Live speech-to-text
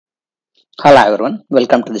Hello everyone,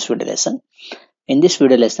 welcome to this video lesson. In this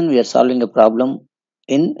video lesson, we are solving a problem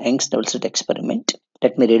in Young's double slit experiment.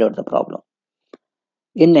 Let me read out the problem.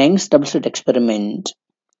 In Young's double slit experiment,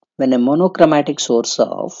 when a monochromatic source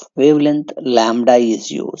of wavelength lambda is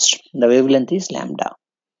used, the wavelength is lambda.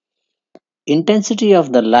 Intensity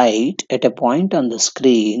of the light at a point on the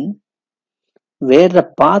screen where the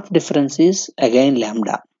path difference is again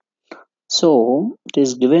lambda. So it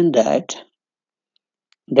is given that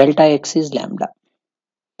delta x is lambda.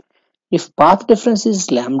 If path difference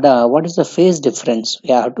is lambda, what is the phase difference?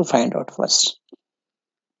 We have to find out first.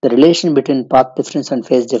 The relation between path difference and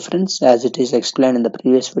phase difference, as it is explained in the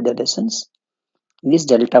previous video lessons, is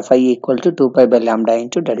delta phi equal to 2 pi by lambda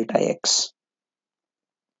into delta x.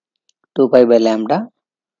 2 pi by lambda.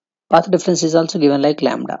 Path difference is also given like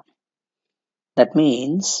lambda. That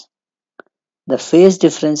means the phase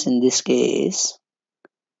difference in this case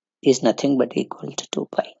is nothing but equal to 2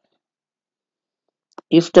 pi.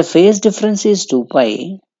 If the phase difference is 2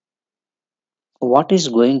 pi, what is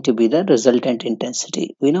going to be the resultant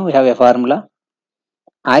intensity? We know we have a formula.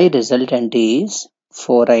 I resultant is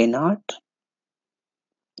 4I naught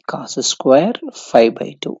cos square phi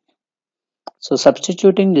by 2. So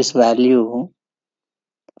substituting this value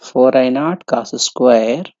 4I naught cos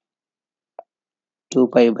square 2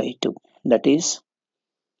 pi by 2, that is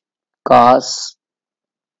cos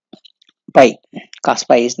pi. Cos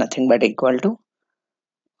pi is nothing but equal to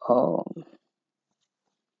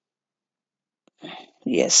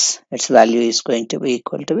yes, its value is going to be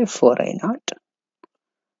equal to 4I naught,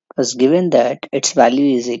 because given that its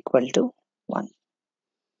value is equal to 1.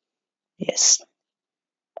 Yes.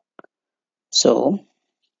 So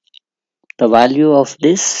the value of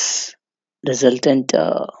this resultant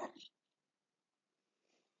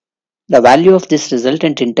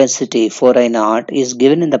intensity 4I naught is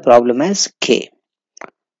given in the problem as K.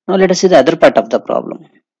 Now let us see the other part of the problem.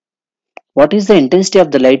 What is the intensity of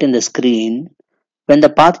the light in the screen when the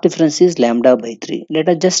path difference is lambda by 3? Let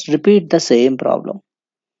us just repeat the same problem.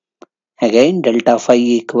 Again, delta phi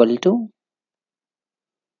equal to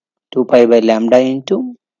 2 pi by lambda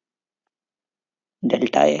into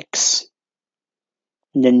delta x.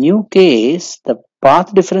 In the new case, the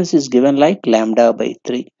path difference is given like lambda by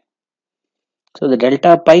 3. So the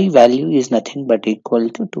delta pi value is nothing but equal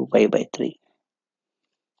to 2 pi by 3.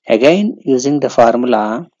 Again, using the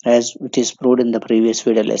formula as it is proved in the previous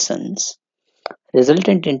video lessons,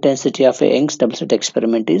 resultant intensity of a Young's double slit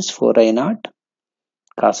experiment is 4I naught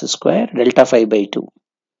cos square delta phi by 2.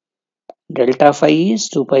 Delta phi is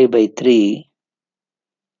 2 pi by 3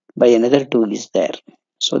 by another 2 is there.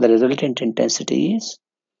 So the resultant intensity is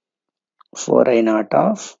 4I naught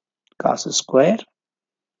of cos square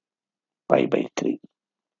pi by 3.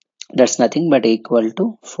 That's nothing but equal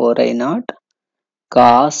to 4I naught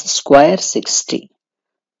cos square 60.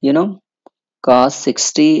 You know, cos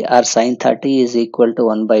 60 or sin 30 is equal to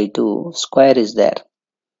 1 by 2. Square is there.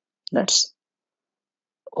 That's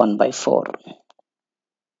 1 by 4.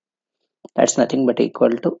 That's nothing but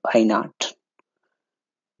equal to I naught.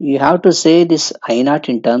 You have to say this I naught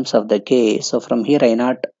in terms of the K. So from here I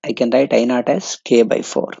naught, I can write I naught as K by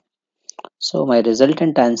 4. So my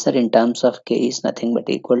resultant answer in terms of K is nothing but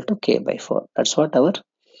equal to K by 4. That's what our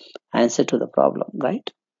answer to the problem, right?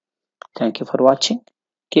 Thank you for watching.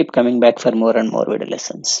 Keep coming back for more and more video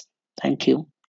lessons. Thank you.